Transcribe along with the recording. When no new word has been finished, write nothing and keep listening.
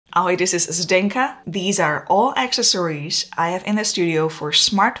Ahoy, this is Zdenka. These are all accessories I have in the studio for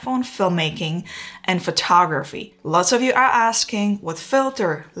smartphone filmmaking and photography. Lots of you are asking what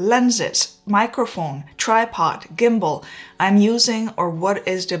filter, lenses, microphone, tripod, gimbal I'm using or what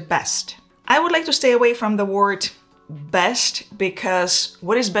is the best. I would like to stay away from the word best because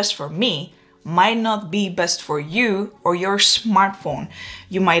what is best for me might not be best for you or your smartphone.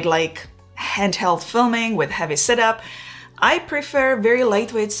 You might like handheld filming with heavy setup. I prefer very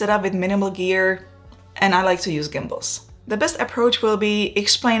lightweight setup with minimal gear, and I like to use gimbals. The best approach will be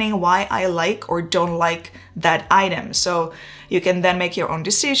explaining why I like or don't like that item, so you can then make your own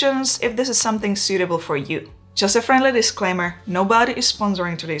decisions if this is something suitable for you. Just a friendly disclaimer, nobody is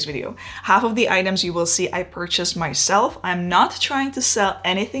sponsoring today's video. Half of the items you will see I purchased myself. I'm not trying to sell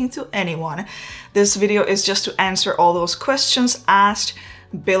anything to anyone. This video is just to answer all those questions asked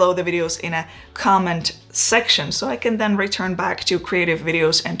below the videos in a comment section, so I can then return back to creative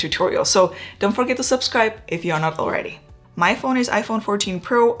videos and tutorials. So don't forget to subscribe if you are not already. My phone is iPhone 14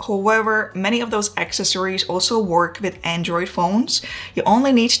 Pro, however, many of those accessories also work with Android phones. You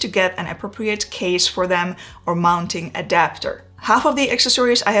only need to get an appropriate case for them or mounting adapter. Half of the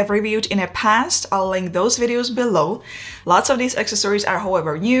accessories I have reviewed in the past, I'll link those videos below. Lots of these accessories are,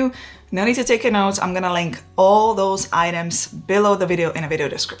 however, new. No need to take notes, I'm gonna link all those items below the video in a video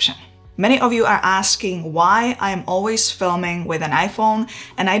description. Many of you are asking why I'm always filming with an iPhone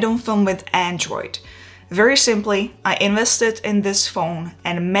and I don't film with Android. Very simply, I invested in this phone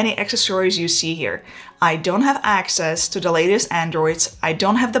and many accessories you see here. I don't have access to the latest Androids, I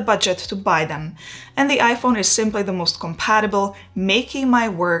don't have the budget to buy them, and the iPhone is simply the most compatible, making my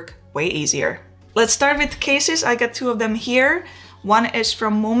work way easier. Let's start with cases. I got two of them here. One is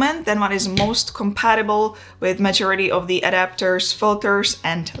from Moment, then one is most compatible with majority of the adapters, filters,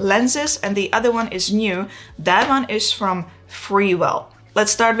 and lenses, and the other one is new. That one is from Freewell.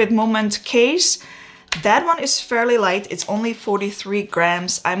 Let's start with Moment case. That one is fairly light, it's only 43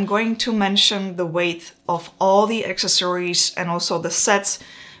 grams. I'm going to mention the weight of all the accessories and also the sets,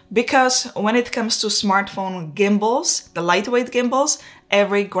 because when it comes to smartphone gimbals, the lightweight gimbals,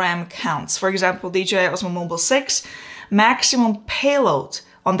 every gram counts. For example, DJI Osmo Mobile 6, maximum payload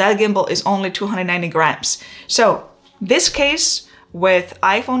on that gimbal is only 290 grams. So this case with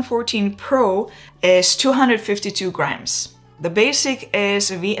iPhone 14 Pro is 252 grams. The basic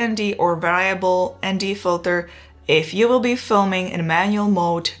is VND or variable ND filter. If you will be filming in manual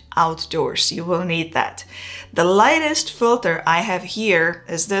mode outdoors, you will need that. The lightest filter I have here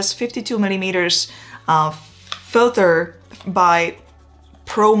is this 52 millimeters filter by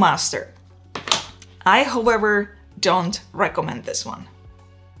ProMaster. I, however, don't recommend this one.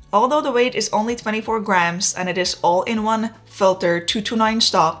 Although the weight is only 24 grams and it is all-in-one filter 229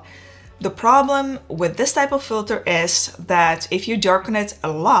 stop, the problem with this type of filter is that if you darken it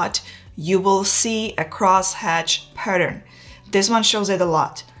a lot, you will see a crosshatch pattern. This one shows it a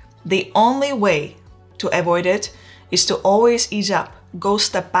lot. The only way to avoid it is to always ease up, go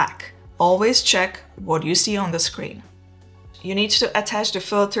step back, always check what you see on the screen. You need to attach the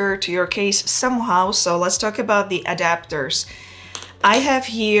filter to your case somehow, so let's talk about the adapters. I have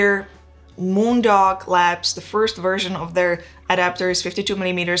here Moondog Labs, the first version of their adapter is 52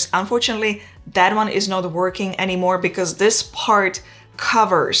 millimeters. Unfortunately, that one is not working anymore because this part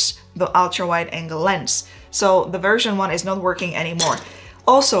covers the ultra wide angle lens. So the version 1 is not working anymore.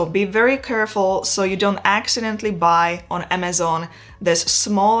 Also, be very careful so you don't accidentally buy on Amazon this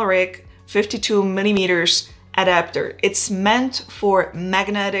small rig 52 millimeters adapter. It's meant for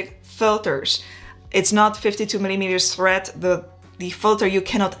magnetic filters. It's not 52 millimeters thread, the filter you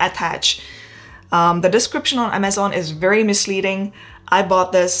cannot attach. The description on Amazon is very misleading. I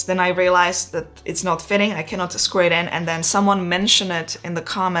bought this, then I realized that it's not fitting, I cannot screw it in, and then someone mentioned it in the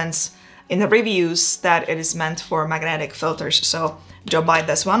comments, in the reviews, that it is meant for magnetic filters, so don't buy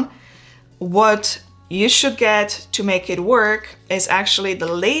this one. What you should get to make it work is actually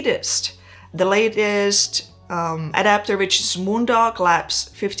the latest adapter, which is Moondog Labs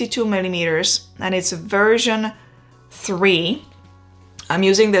 52 millimeters, and it's version 3. I'm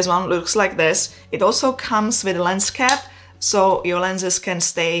using this one, looks like this. It also comes with a lens cap, so your lenses can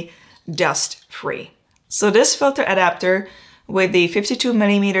stay dust free. So this filter adapter with the 52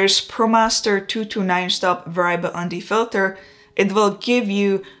 millimeters ProMaster 229 stop variable ND filter, it will give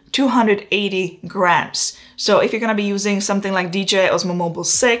you 280 grams. So if you're gonna be using something like DJI Osmo Mobile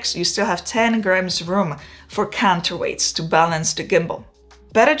 6, you still have 10 grams room for counterweights to balance the gimbal.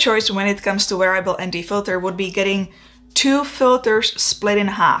 Better choice when it comes to variable ND filter would be getting two filters split in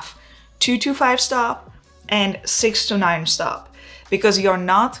half, 225 stop and 629 stop, because you're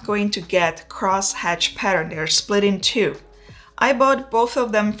not going to get crosshatch pattern. They're split in two. I bought both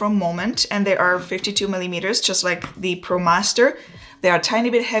of them from Moment and they are 52 millimeters, just like the Pro Master. They are a tiny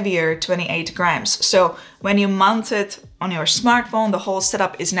bit heavier, 28 grams. So when you mount it on your smartphone, the whole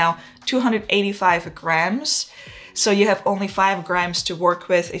setup is now 285 grams. So you have only 5 grams to work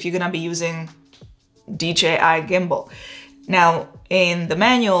with if you're gonna be using DJI gimbal. Now, in the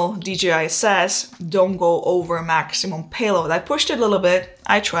manual, DJI says, don't go over maximum payload. I pushed it a little bit,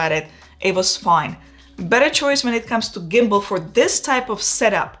 I tried it, it was fine. Better choice when it comes to gimbal for this type of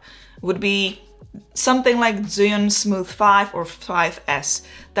setup would be something like Zhiyun Smooth 5 or 5S.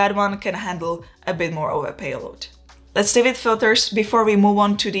 That one can handle a bit more of a payload. Let's stay with filters before we move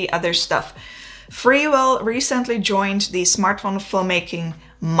on to the other stuff. Freewell recently joined the smartphone filmmaking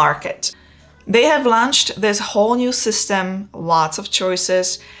market. They have launched this whole new system, lots of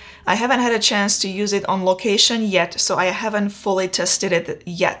choices. I haven't had a chance to use it on location yet, so I haven't fully tested it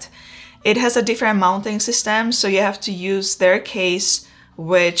yet. It has a different mounting system, so you have to use their case,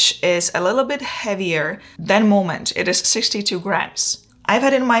 which is a little bit heavier than Moment. It is 62 grams. I've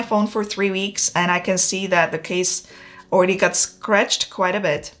had it in my phone for 3 weeks and I can see that the case already got scratched quite a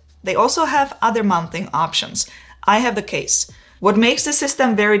bit. They also have other mounting options. I have the case. What makes the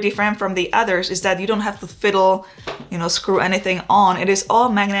system very different from the others is that you don't have to fiddle, screw anything on. It is all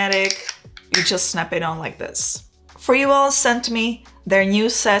magnetic. You just snap it on like this. Freewell sent me their new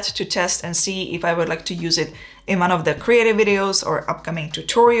set to test and see if I would like to use it in one of the creative videos or upcoming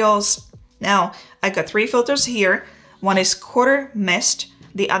tutorials. Now, I got 3 filters here. One is quarter mist,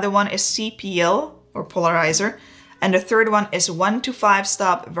 the other one is CPL or polarizer, and the third one is 1 to 5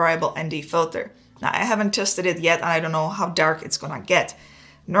 stop variable ND filter. Now, I haven't tested it yet and I don't know how dark it's gonna get.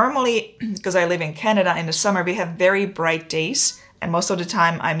 Normally, because I live in Canada, in the summer we have very bright days and most of the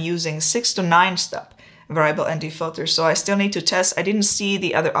time I'm using 6 to 9 stop variable ND filter, so I still need to test. I didn't see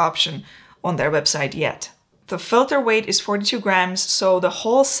the other option on their website yet. The filter weight is 42 grams, so the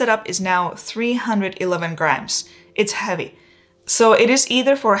whole setup is now 311 grams. It's heavy. So it is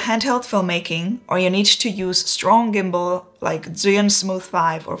either for handheld filmmaking or you need to use strong gimbal like Zhiyun Smooth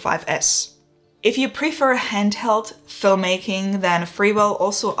 5 or 5S. If you prefer handheld filmmaking, then Freewell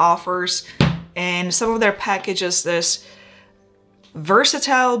also offers in some of their packages this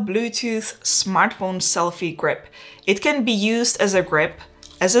versatile Bluetooth smartphone selfie grip. It can be used as a grip,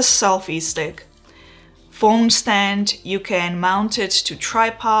 as a selfie stick, phone stand, you can mount it to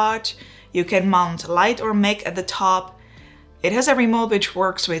tripod, you can mount light or mic at the top. It has a remote which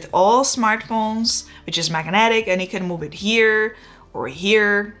works with all smartphones, which is magnetic, and you can move it here or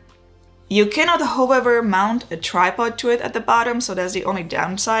here. You cannot, however, mount a tripod to it at the bottom, so that's the only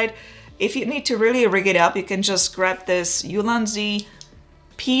downside. If you need to really rig it up, you can just grab this Ulanzi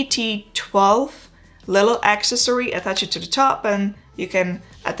PT12 little accessory, attach it to the top, and you can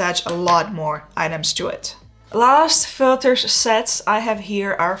attach a lot more items to it. Last filter sets I have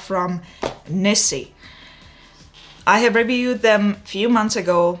here are from Nisi. I have reviewed them a few months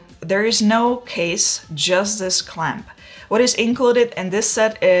ago. There is no case, just this clamp. What is included in this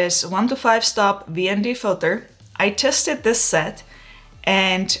set is 1 to 5 stop VND filter. I tested this set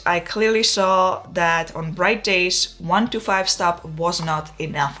and I clearly saw that on bright days, 1 to 5 stop was not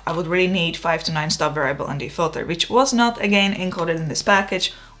enough. I would really need 5 to 9 stop variable ND filter, which was not again included in this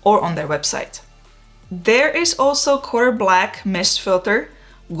package or on their website. There is also quarter black mist filter,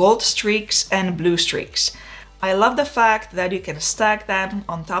 gold streaks and blue streaks. I love the fact that you can stack them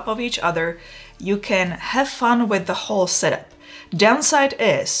on top of each other. You can have fun with the whole setup. Downside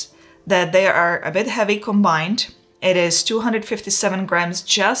is that they are a bit heavy combined. It is 257 grams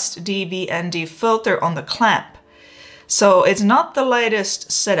just the VND filter on the clamp. So it's not the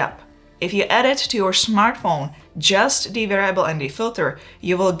lightest setup. If you add it to your smartphone, just the variable ND filter,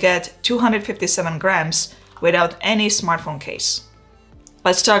 you will get 257 grams without any smartphone case.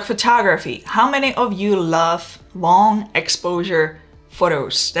 Let's talk photography. How many of you love long exposure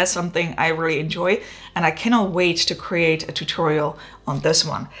photos? That's something I really enjoy and I cannot wait to create a tutorial on this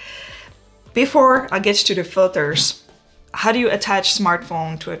one. Before I get to the filters, how do you attach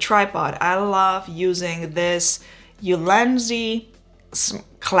smartphone to a tripod? I love using this Ulanzi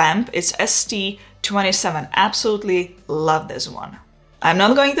clamp. It's ST27. Absolutely love this one. I'm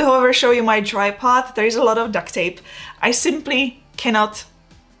not going to, however, show you my tripod. There is a lot of duct tape. I simply cannot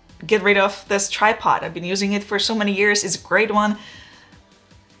get rid of this tripod. I've been using it for so many years. It's a great one.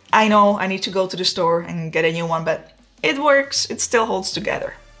 I know I need to go to the store and get a new one, but it works. It still holds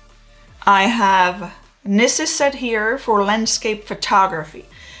together. I have Nisi set here for landscape photography.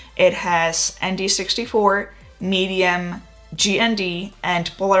 It has ND64, medium, GND,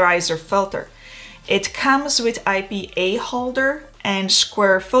 and polarizer filter. It comes with IPA holder and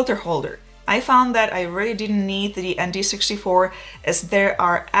square filter holder. I found that I really didn't need the ND64 as there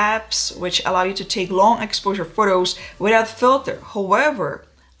are apps which allow you to take long exposure photos without filter. However,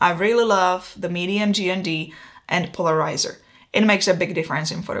 I really love the medium GND and polarizer. It makes a big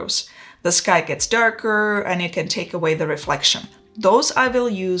difference in photos. The sky gets darker and you can take away the reflection. Those I will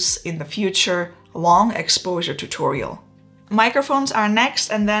use in the future long exposure tutorial. Microphones are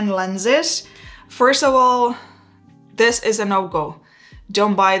next and then lenses. First of all, this is a no-go.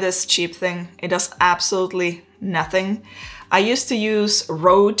 Don't buy this cheap thing. It does absolutely nothing. I used to use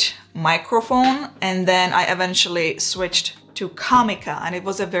Rode microphone and then I eventually switched to Kamika and it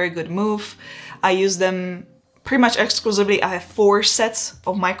was a very good move. I use them pretty much exclusively. I have 4 sets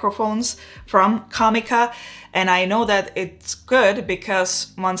of microphones from Kamika and I know that it's good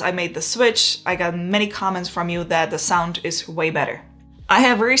because once I made the switch, I got many comments from you that the sound is way better. I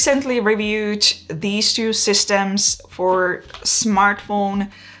have recently reviewed these 2 systems for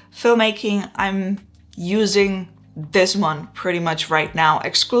smartphone filmmaking. I'm using this one pretty much right now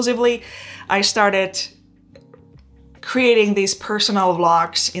exclusively. I started creating these personal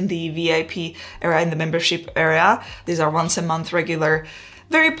vlogs in the VIP area, in the membership area. These are once a month regular,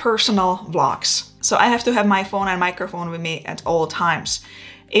 very personal vlogs. So I have to have my phone and microphone with me at all times.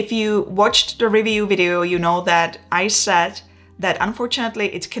 If you watched the review video, you know that I said that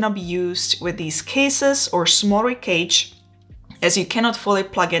unfortunately it cannot be used with these cases or smaller cage as you cannot fully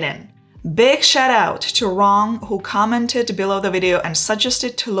plug it in. Big shout out to Ron who commented below the video and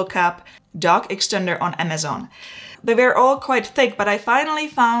suggested to look up dock extender on Amazon. They were all quite thick, but I finally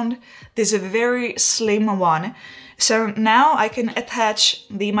found this very slim one. So now I can attach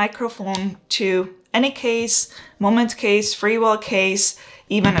the microphone to any case, Moment case, Freewell case,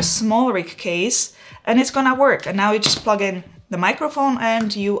 even a small rig case, and it's gonna work. And now you just plug in the microphone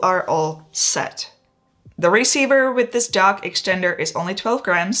and you are all set. The receiver with this dock extender is only 12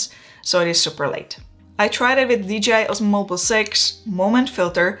 grams, so it is super light. I tried it with DJI Osmo Mobile 6 Moment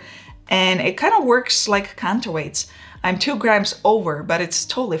filter and it kind of works like counterweights. I'm 2 grams over, but it's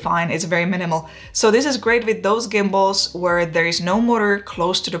totally fine. It's very minimal. So this is great with those gimbals where there is no motor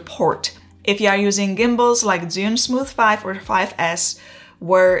close to the port. If you are using gimbals like Zhiyun Smooth 5 or 5S,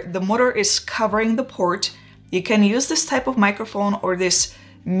 where the motor is covering the port, you can use this type of microphone or this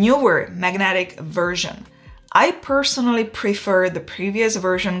newer magnetic version. I personally prefer the previous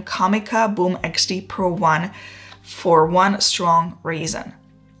version Kamika Boom XD Pro 1 for one strong reason.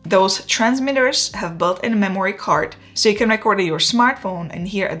 Those transmitters have built-in memory card, so you can record your smartphone and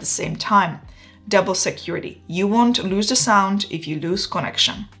hear at the same time. Double security. You won't lose the sound if you lose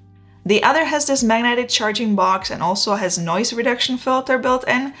connection. The other has this magnetic charging box and also has noise reduction filter built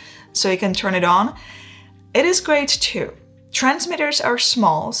in, so you can turn it on. It is great too. Transmitters are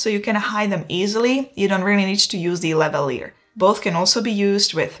small, so you can hide them easily. You don't really need to use the lavalier. Both can also be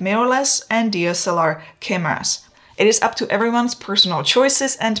used with mirrorless and DSLR cameras. It is up to everyone's personal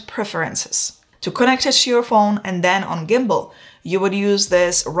choices and preferences. To connect it to your phone and then on gimbal, you would use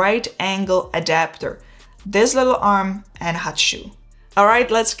this right angle adapter, this little arm and hot shoe.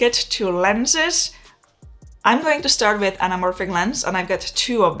 Alright, let's get to lenses. I'm going to start with anamorphic lens and I've got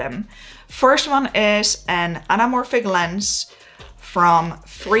 2 of them. First one is an anamorphic lens from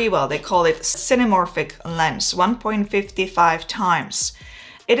Freewell. They call it cinemorphic lens, 1.55 times.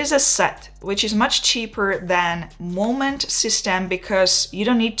 It is a set, which is much cheaper than Moment system because you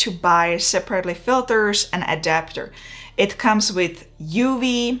don't need to buy separately filters and adapter. It comes with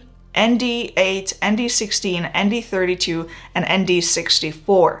UV, ND8, ND16, ND32, and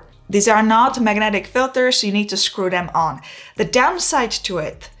ND64. These are not magnetic filters, so you need to screw them on. The downside to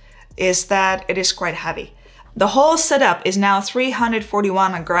it is that it is quite heavy. The whole setup is now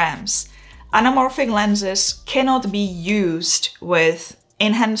 341 grams. Anamorphic lenses cannot be used with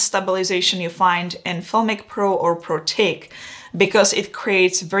in-hand stabilization you find in Filmic Pro or Pro Take because it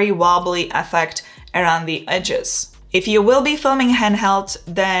creates very wobbly effect around the edges. If you will be filming handheld,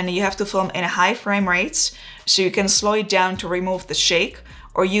 then you have to film in high frame rates so you can slow it down to remove the shake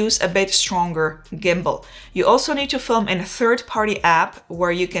or use a bit stronger gimbal. You also need to film in a third-party app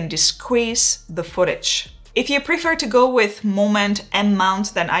where you can squeeze the footage. If you prefer to go with Moment M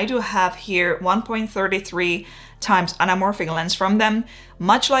mount, then I do have here 1.33 times anamorphic lens from them,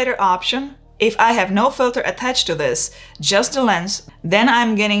 much lighter option. If I have no filter attached to this, just the lens, then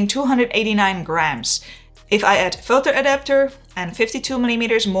I'm getting 289 grams. If I add filter adapter and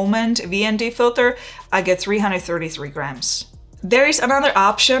 52mm Moment VND filter, I get 333 grams. There is another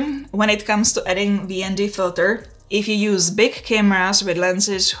option when it comes to adding VND filter. If you use big cameras with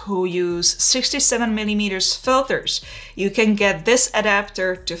lenses who use 67mm filters, you can get this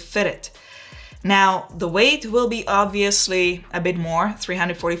adapter to fit it. Now, the weight will be obviously a bit more,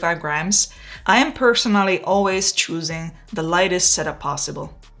 345 grams. I am personally always choosing the lightest setup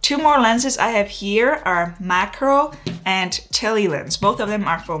possible. Two more lenses I have here are macro and tele lens. Both of them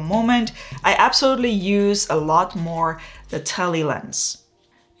are for moment. I absolutely use a lot more the tele lens.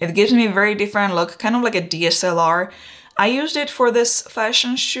 It gives me a very different look, kind of like a DSLR. I used it for this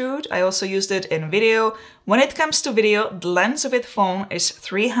fashion shoot. I also used it in video. When it comes to video, the lens with phone is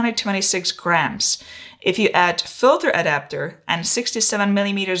 326 grams. If you add filter adapter and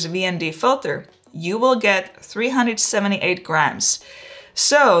 67mm VND filter, you will get 378 grams.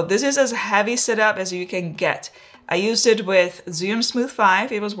 So this is as heavy setup as you can get. I used it with Zhiyun Smooth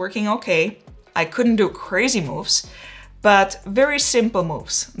 5, it was working okay. I couldn't do crazy moves, but very simple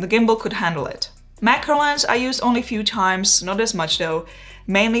moves. The gimbal could handle it. Macro lens I used only a few times, not as much though,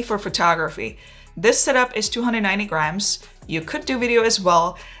 mainly for photography. This setup is 290 grams. You could do video as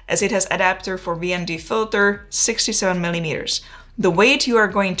well, as it has adapter for VND filter, 67mm. The weight you are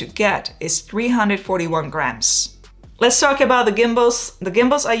going to get is 341 grams. Let's talk about the gimbals. The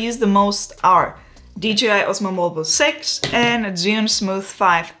gimbals I use the most are DJI Osmo Mobile 6 and Zhiyun Smooth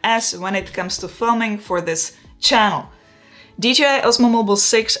 5S when it comes to filming for this channel. DJI Osmo Mobile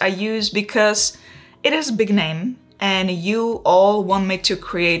 6 I use because it has a big name and you all want me to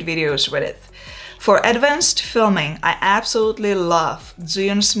create videos with it. For advanced filming, I absolutely love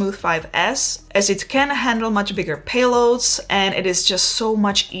Zhiyun Smooth 5S as it can handle much bigger payloads and it is just so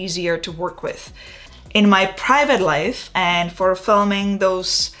much easier to work with. In my private life and for filming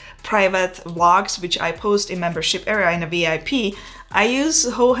those private vlogs which I post in membership area in a VIP, I use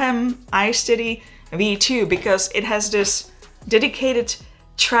Hohem iSteady V2 because it has this dedicated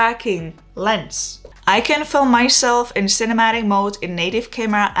tracking lens. I can film myself in cinematic mode in native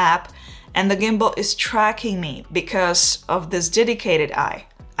camera app and the gimbal is tracking me because of this dedicated eye.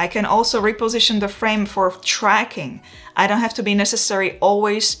 I can also reposition the frame for tracking. I don't have to be necessarily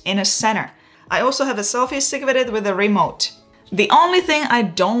always in a center. I also have a selfie stick with it with a remote. The only thing I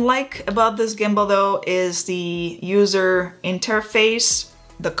don't like about this gimbal though is the user interface,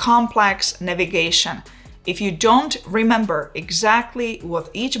 the complex navigation. If you don't remember exactly what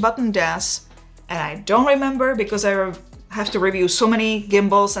each button does, and I don't remember because I have to review so many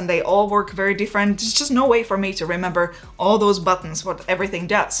gimbals and they all work very different, there's just no way for me to remember all those buttons, what everything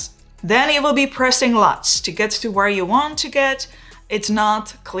does. Then you will be pressing lots to get to where you want to get. It's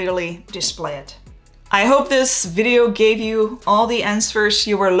not clearly displayed. I hope this video gave you all the answers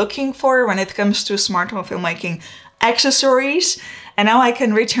you were looking for when it comes to smartphone filmmaking accessories. And now I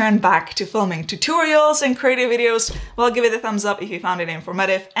can return back to filming tutorials and creative videos. Well, give it a thumbs up if you found it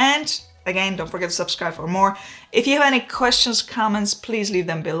informative. And again, don't forget to subscribe for more. If you have any questions, comments, please leave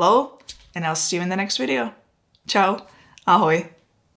them below. And I'll see you in the next video. Ciao. Ahoj.